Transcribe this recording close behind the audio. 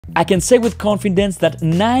I can say with confidence that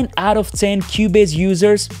 9 out of 10 Cubase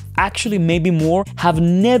users, actually maybe more, have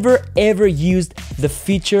never ever used the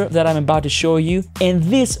feature that I'm about to show you. And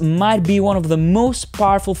this might be one of the most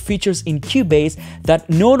powerful features in Cubase that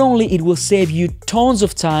not only it will save you tons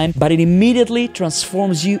of time, but it immediately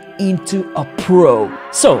transforms you into a pro.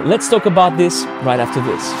 So let's talk about this right after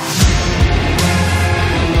this.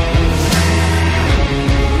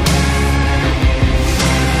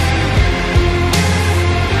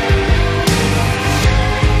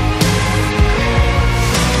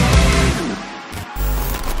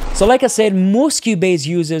 So like I said, most Cubase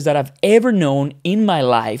users that I've ever known in my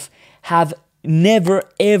life have never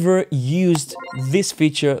ever used this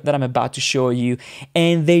feature that I'm about to show you,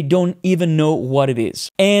 and they don't even know what it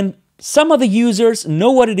is. And some of the users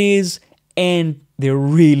know what it is and they're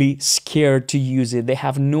really scared to use it. They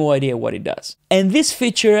have no idea what it does. And this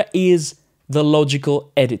feature is the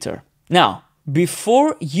logical editor. Now,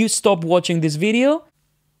 before you stop watching this video,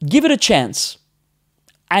 give it a chance.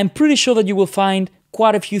 I'm pretty sure that you will find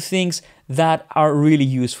quite a few things that are really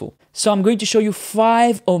useful. So I'm going to show you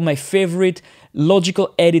 5 of my favorite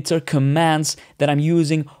logical editor commands that I'm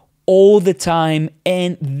using all the time,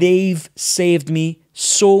 and they've saved me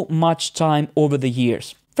so much time over the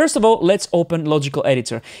years. First of all, let's open Logical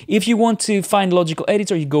Editor. If you want to find Logical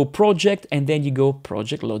Editor, you go Project and then you go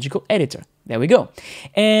Project Logical Editor. There we go.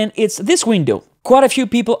 And it's this window. Quite a few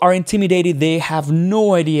people are intimidated. They have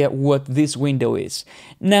no idea what this window is.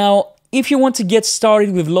 Now, if you want to get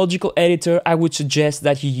started with Logical Editor, I would suggest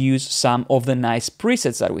that you use some of the nice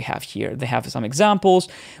presets that we have here. They have some examples,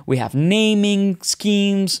 we have naming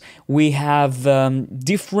schemes, we have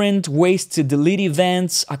different ways to delete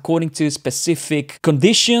events according to specific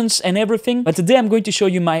conditions and everything. But today I'm going to show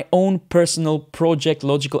you my own personal project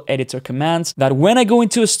Logical Editor commands that when I go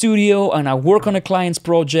into a studio and I work on a client's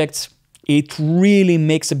project, it really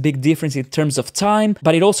makes a big difference in terms of time,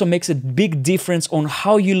 but it also makes a big difference on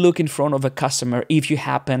how you look in front of a customer if you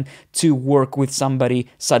happen to work with somebody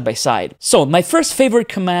side by side. So my first favorite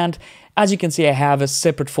command, as you can see, I have a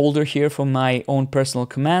separate folder here for my own personal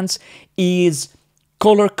commands, is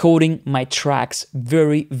color coding my tracks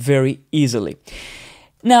very, very easily.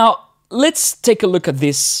 Now, let's take a look at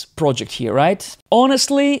this project here, right?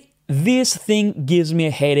 Honestly, this thing gives me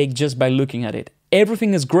a headache just by looking at it.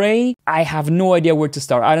 Everything is gray. I have no idea where to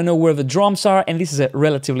start. I don't know where the drums are, and this is a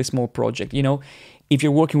relatively small project. You know, if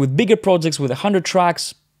you're working with bigger projects with 100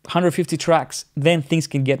 tracks, 150 tracks, then things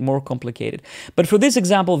can get more complicated. But for this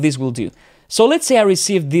example, this will do. So let's say I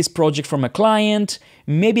received this project from a client.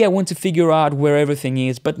 Maybe I want to figure out where everything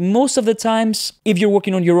is, but most of the times, if you're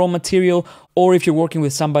working on your own material or if you're working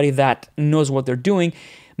with somebody that knows what they're doing,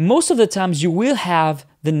 most of the times you will have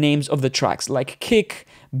the names of the tracks like kick,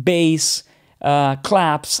 bass,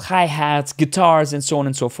 claps, hi-hats, guitars, and so on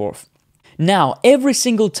and so forth. Now, every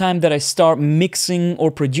single time that I start mixing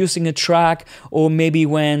or producing a track, or maybe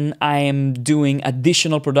when I am doing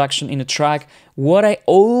additional production in a track, what I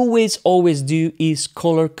always do is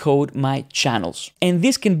color code my channels. And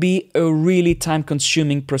this can be a really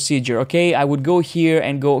time-consuming procedure, okay? I would go here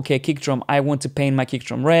and go, okay, kick drum, I want to paint my kick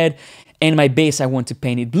drum red, and my bass, I want to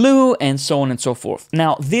paint it blue, and so on and so forth.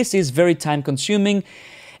 Now, this is very time-consuming,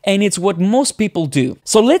 and it's what most people do.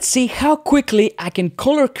 So let's see how quickly I can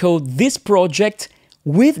color code this project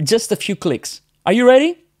with just a few clicks. Are you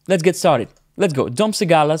ready? Let's get started. Let's go. Dom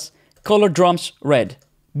Segalas, color drums red,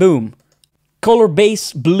 boom. Color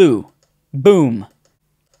bass blue, boom.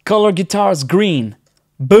 Color guitars green,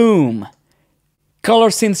 boom. Color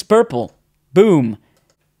synths purple, boom.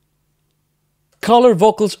 Color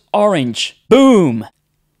vocals orange, boom.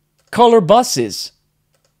 Color buses,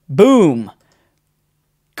 boom.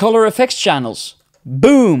 Color effects channels,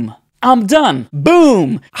 boom. I'm done,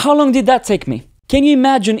 boom. How long did that take me? Can you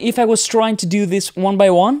imagine if I was trying to do this one by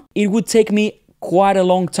one? It would take me quite a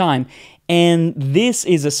long time. And this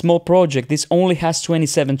is a small project. This only has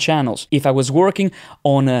 27 channels. If I was working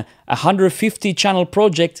on a 150 channel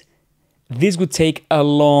project, this would take a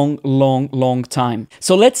long time.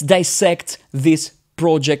 So let's dissect this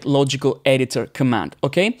project logical editor command,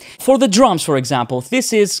 okay? For the drums, for example,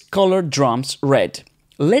 this is color drums red.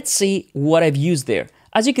 Let's see what I've used there.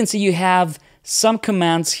 As you can see, you have some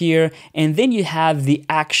commands here, and then you have the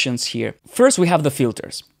actions here. First, we have the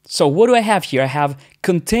filters. So what do I have here? I have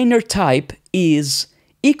container type is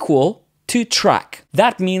equal to track.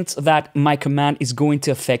 That means that my command is going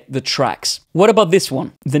to affect the tracks. What about this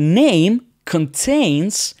one? The name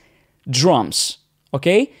contains drums,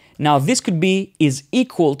 okay? Now this could be is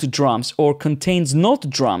equal to drums or contains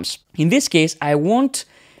not drums. In this case, I want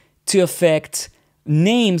to affect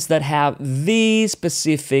names that have these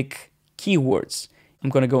specific keywords. I'm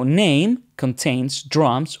gonna go name contains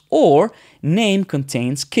drums, or name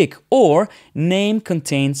contains kick, or name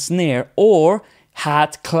contains snare, or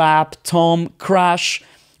hat, clap, tom, crash,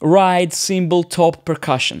 ride, cymbal, top,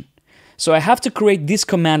 percussion. So I have to create this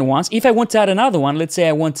command once. If I want to add another one, let's say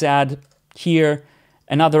I want to add here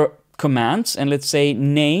another command, and let's say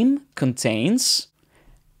name contains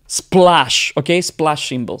splash, okay, splash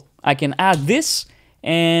cymbal. I can add this,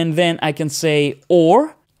 and then I can say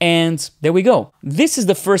or, and there we go. This is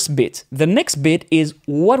the first bit. The next bit is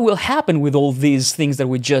what will happen with all these things that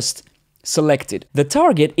we just selected. The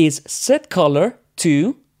target is set color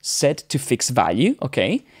to set to fixed value,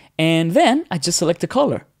 okay? And then I just select the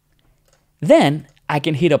color. Then I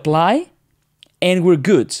can hit apply, and we're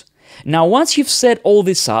good. Now, once you've set all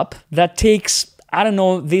this up, that takes, I don't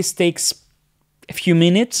know, this takes a few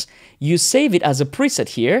minutes. You save it as a preset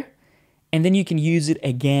here, and then you can use it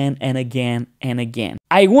again and again and again.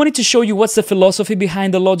 I wanted to show you what's the philosophy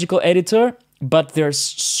behind the Logical Editor, but there's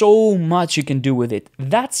so much you can do with it.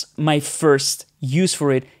 That's my first use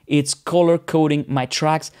for it. It's color coding my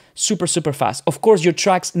tracks super fast. Of course, your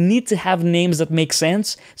tracks need to have names that make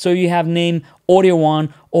sense. So you have name audio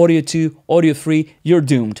 1, audio 2, audio 3, you're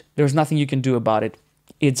doomed. There's nothing you can do about it.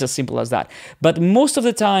 It's as simple as that. But most of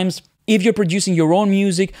the times, if you're producing your own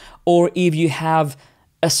music, or if you have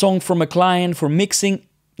a song from a client for mixing,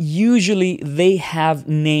 usually they have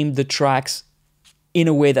named the tracks in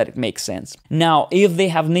a way that it makes sense. Now, if they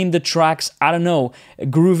have named the tracks, I don't know,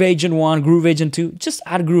 Groove Agent 1, Groove Agent 2, just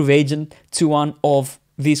add Groove Agent to one of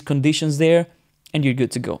these conditions there, and you're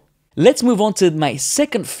good to go. Let's move on to my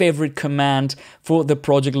second favorite command for the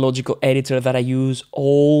Project Logical Editor that I use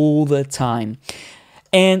all the time.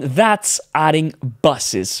 And that's adding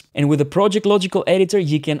buses. And with the Project Logical Editor,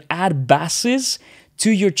 you can add buses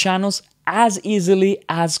to your channels as easily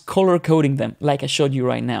as color coding them, like I showed you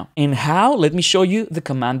right now. And how? Let me show you the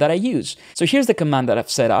command that I use. So here's the command that I've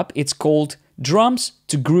set up. It's called drums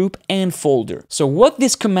to group and folder. So what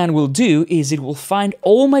this command will do is it will find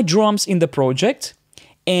all my drums in the project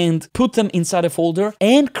and put them inside a folder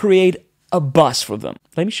and create a bus for them.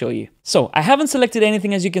 Let me show you. So I haven't selected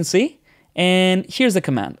anything, as you can see. And here's the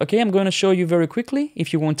command. Okay, I'm going to show you very quickly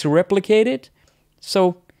if you want to replicate it.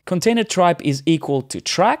 So container type is equal to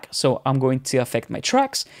track, so I'm going to affect my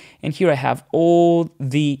tracks, and here I have all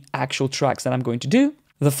the actual tracks that I'm going to do.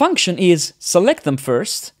 The function is select them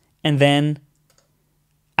first, and then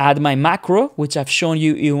add my macro, which I've shown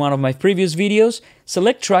you in one of my previous videos,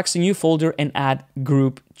 select tracks in new folder, and add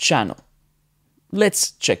group channel.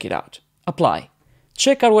 Let's check it out. Apply.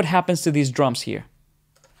 Check out what happens to these drums here.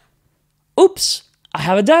 Oops, I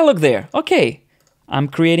have a dialog there. Okay, I'm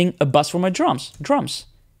creating a bus for my drums.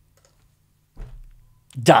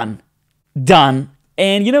 Done. Done.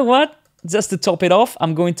 And you know what? Just to top it off,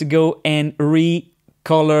 I'm going to go and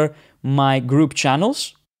recolor my group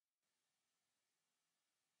channels.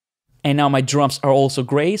 And now my drums are also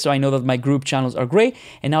gray, so I know that my group channels are gray.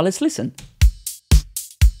 And now let's listen.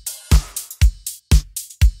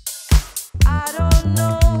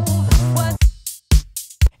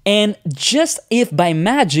 And just if by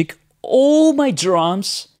magic, all my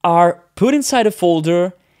drums are put inside a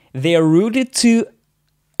folder, they are routed to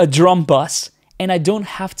a drum bus, and I don't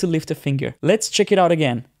have to lift a finger. Let's check it out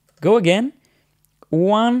again. Go again.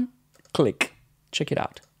 One click. Check it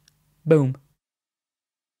out. Boom.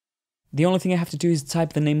 The only thing I have to do is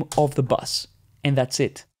type the name of the bus, and that's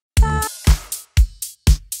it.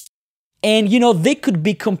 And you know, they could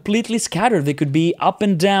be completely scattered. They could be up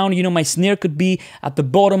and down. You know, my snare could be at the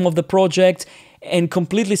bottom of the project and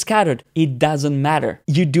completely scattered. It doesn't matter.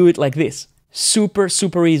 You do it like this.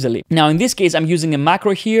 Super easily. Now in this case, I'm using a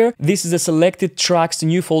macro here. This is a selected tracks to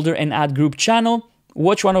new folder and add group channel.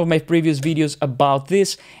 Watch one of my previous videos about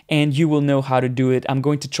this and you will know how to do it. I'm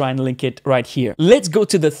going to try and link it right here. Let's go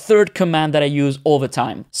to the third command that I use all the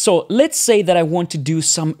time. So let's say that I want to do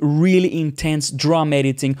some really intense drum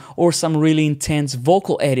editing or some really intense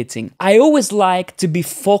vocal editing. I always like to be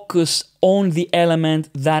focused on the element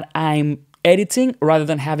that I'm editing rather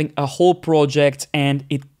than having a whole project and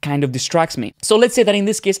it kind of distracts me. So let's say that in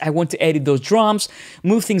this case, I want to edit those drums,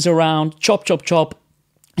 move things around, chop,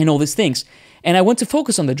 and all these things. And I want to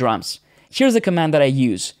focus on the drums. Here's the command that I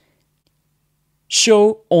use.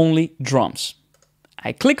 Show only drums.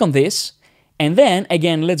 I click on this, and then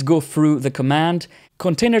again, let's go through the command.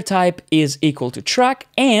 Container type is equal to track,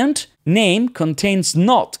 and name contains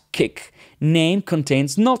not kick. Name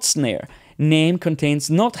contains not snare. Name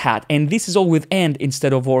contains not hat, and this is all with and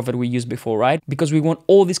instead of or that we used before, right? Because we want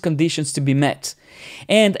all these conditions to be met.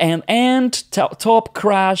 And, top,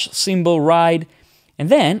 crash, cymbal, ride, and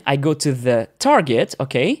then I go to the target,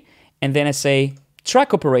 okay? And then I say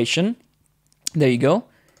track operation, there you go,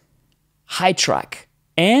 high track,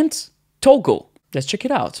 and toggle. Let's check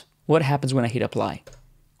it out. What happens when I hit apply?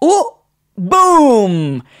 Oh,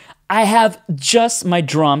 boom! I have just my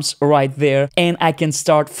drums right there, and I can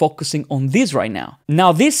start focusing on this right now.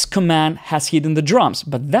 Now this command has hidden the drums,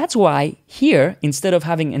 but that's why here, instead of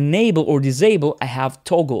having enable or disable, I have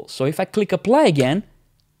toggle. So if I click apply again,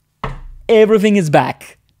 everything is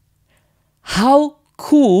back. How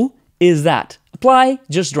cool is that? Apply,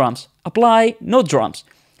 just drums. Apply, no drums.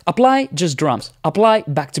 Apply, just drums. Apply,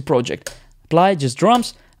 back to project. Apply, just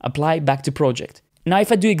drums. Apply, back to project. Now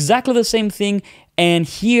if I do exactly the same thing, and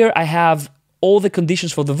here I have all the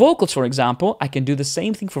conditions for the vocals, for example, I can do the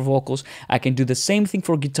same thing for vocals, I can do the same thing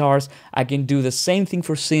for guitars, I can do the same thing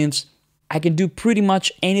for synths, I can do pretty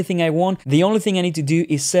much anything I want. The only thing I need to do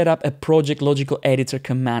is set up a project logical editor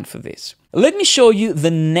command for this. Let me show you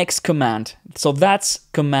the next command. So that's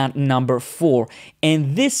command number 4,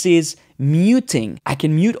 and this is muting. I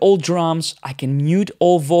can mute all drums, I can mute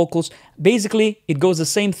all vocals. Basically, it goes the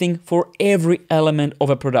same thing for every element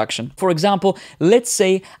of a production. For example, let's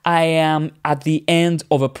say I am at the end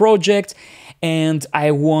of a project and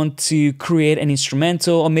I want to create an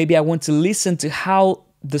instrumental, or maybe I want to listen to how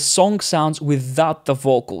the song sounds without the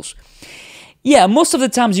vocals. Yeah, most of the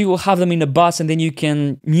times you will have them in a bus and then you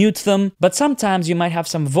can mute them, but sometimes you might have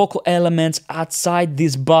some vocal elements outside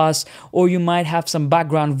this bus, or you might have some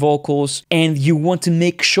background vocals and you want to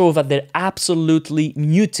make sure that they're absolutely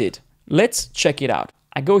muted. Let's check it out.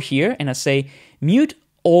 I go here and I say mute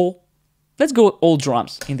all, let's go all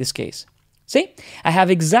drums in this case. See, I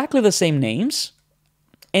have exactly the same names,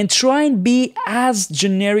 and try and be as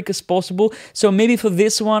generic as possible. So maybe for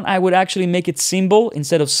this one, I would actually make it symbol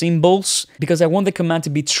instead of symbols, because I want the command to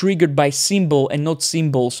be triggered by symbol and not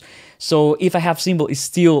symbols. So if I have symbol, it's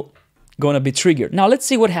still gonna be triggered. Now let's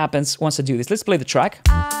see what happens once I do this. Let's play the track.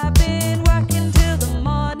 I've been working till the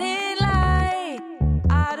morning light.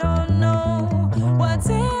 I don't know what's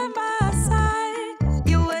in my sight.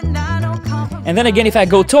 You and I don't compromise. And then again, if I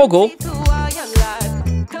go toggle,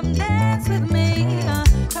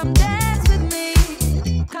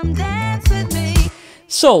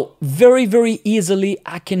 so very, very easily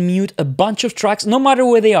I can mute a bunch of tracks no matter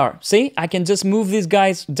where they are. See, I can just move these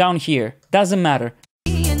guys down here. Doesn't matter.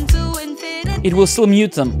 It will still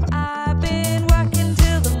mute them.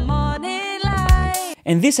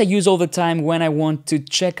 And this I use all the time when I want to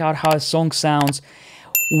check out how a song sounds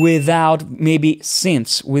without maybe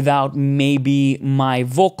synths, without maybe my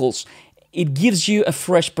vocals. It gives you a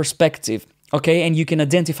fresh perspective. Okay, and you can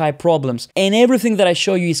identify problems. And everything that I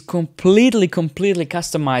show you is completely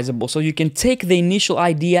customizable. So you can take the initial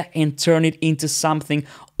idea and turn it into something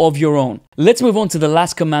of your own. Let's move on to the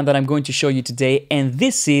last command that I'm going to show you today, and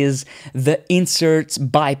this is the inserts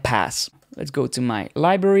bypass. Let's go to my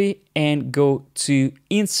library and go to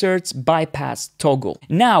inserts bypass toggle.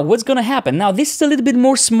 Now, what's gonna happen? Now, this is a little bit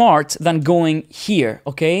more smart than going here,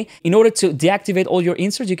 okay? In order to deactivate all your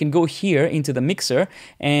inserts, you can go here into the mixer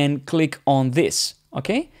and click on this,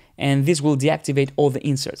 okay? And this will deactivate all the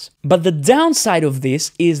inserts. But the downside of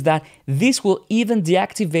this is that this will even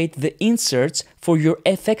deactivate the inserts for your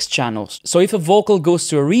FX channels. So if a vocal goes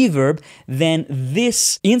to a reverb, then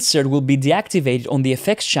this insert will be deactivated on the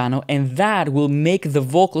FX channel, and that will make the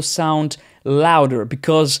vocal sound louder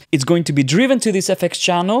because it's going to be driven to this FX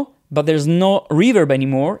channel, but there's no reverb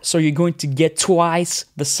anymore, so you're going to get twice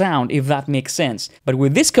the sound, if that makes sense. But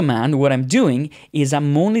with this command, what I'm doing is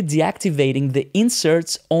I'm only deactivating the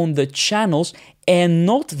inserts on the channels and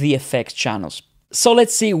not the effects channels. So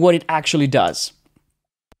let's see what it actually does.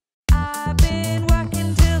 I've been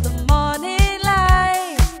working till the morning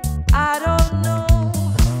light. I don't know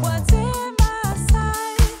what's in my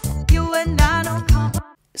sight. You and I don't compromise.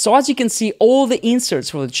 So as you can see, all the inserts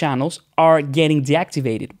for the channels are getting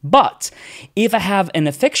deactivated. But if I have an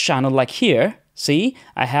effects channel like here, see,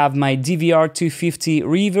 I have my DVR 250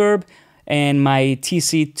 reverb and my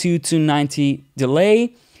TC 2290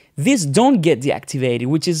 delay, these don't get deactivated,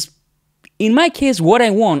 which is, in my case, what I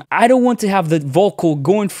want. I don't want to have the vocal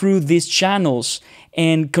going through these channels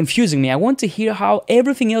and confusing me. I want to hear how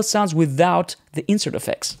everything else sounds without the insert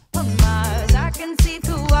effects. I can see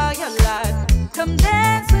through all your life. Come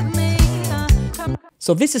dance with me.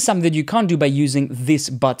 So this is something that you can't do by using this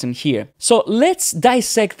button here. So let's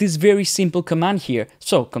dissect this very simple command here.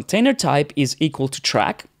 So container type is equal to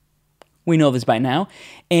track. We know this by now.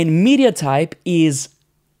 And media type is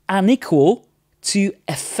unequal to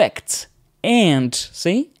effect. And,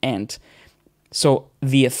 see? And. So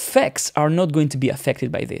the effects are not going to be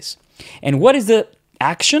affected by this. And what is the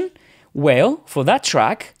action? Well, for that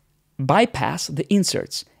track, bypass the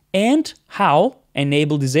inserts. And how?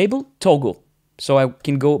 enable, disable, toggle. So I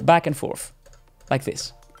can go back and forth like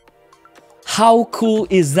this. How cool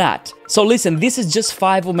is that? So listen, this is just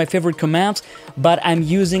 5 of my favorite commands, but I'm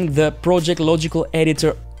using the Project Logical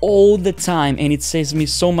Editor all the time and it saves me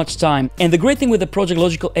so much time. And the great thing with the Project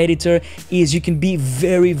Logical Editor is you can be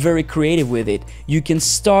very, very creative with it. You can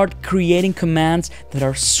start creating commands that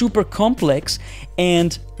are super complex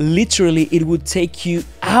and literally it would take you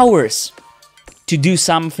hours to do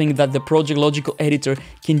something that the Project Logical Editor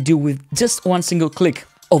can do with just one single click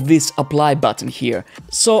of this apply button here.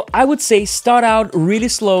 So I would say start out really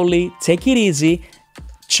slowly, take it easy,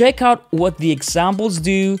 check out what the examples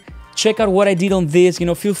do, check out what I did on this, you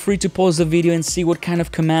know, feel free to pause the video and see what kind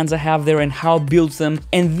of commands I have there and how I built them.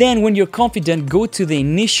 And then when you're confident, go to the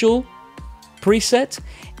initial preset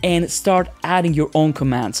and start adding your own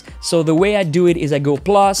commands. So the way I do it is I go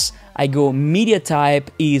plus, I go media type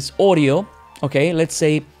is audio, okay, let's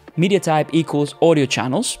say media type equals audio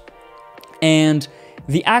channels, and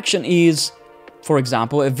the action is, for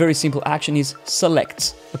example, a very simple action is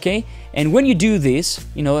select, okay? And when you do this,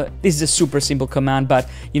 you know, this is a super simple command, but,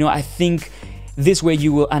 you know, I think this way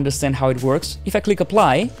you will understand how it works. If I click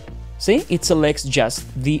apply, see, it selects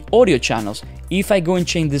just the audio channels. If I go and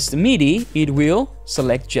change this to MIDI, it will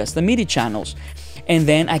select just the MIDI channels. And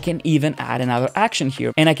then I can even add another action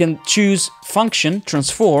here. And I can choose function,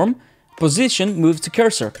 transform, position, move to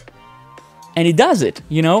cursor. And it does it,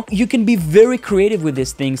 you know? You can be very creative with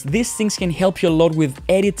these things. These things can help you a lot with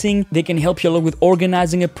editing. They can help you a lot with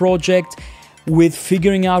organizing a project, with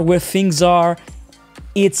figuring out where things are.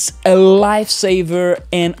 It's a lifesaver.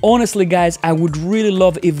 And honestly, guys, I would really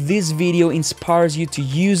love if this video inspires you to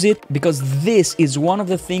use it, because this is one of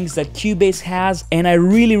the things that Cubase has. And I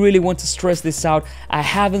really, really want to stress this out. I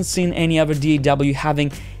haven't seen any other DAW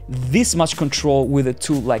having this much control with a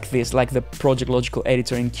tool like this, like the Project Logical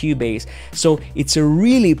Editor in Cubase. So it's a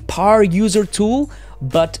really power user tool,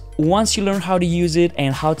 but once you learn how to use it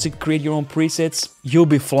and how to create your own presets, you'll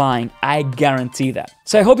be flying, I guarantee that.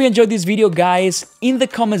 So I hope you enjoyed this video, guys. In the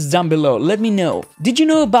comments down below, let me know, did you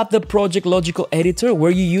know about the Project Logical Editor? Were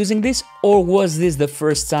you using this, or was this the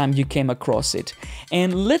first time you came across it?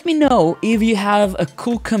 And let me know if you have a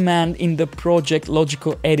cool command in the Project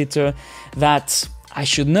Logical Editor that I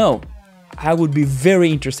should know. I would be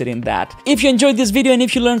very interested in that. If you enjoyed this video and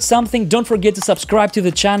if you learned something, don't forget to subscribe to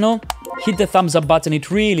the channel. Hit the thumbs up button, it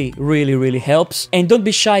really, really, really helps. And don't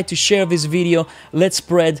be shy to share this video. Let's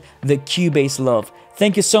spread the Cubase love.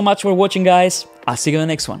 Thank you so much for watching, guys. I'll see you in the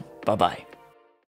next one. Bye-bye.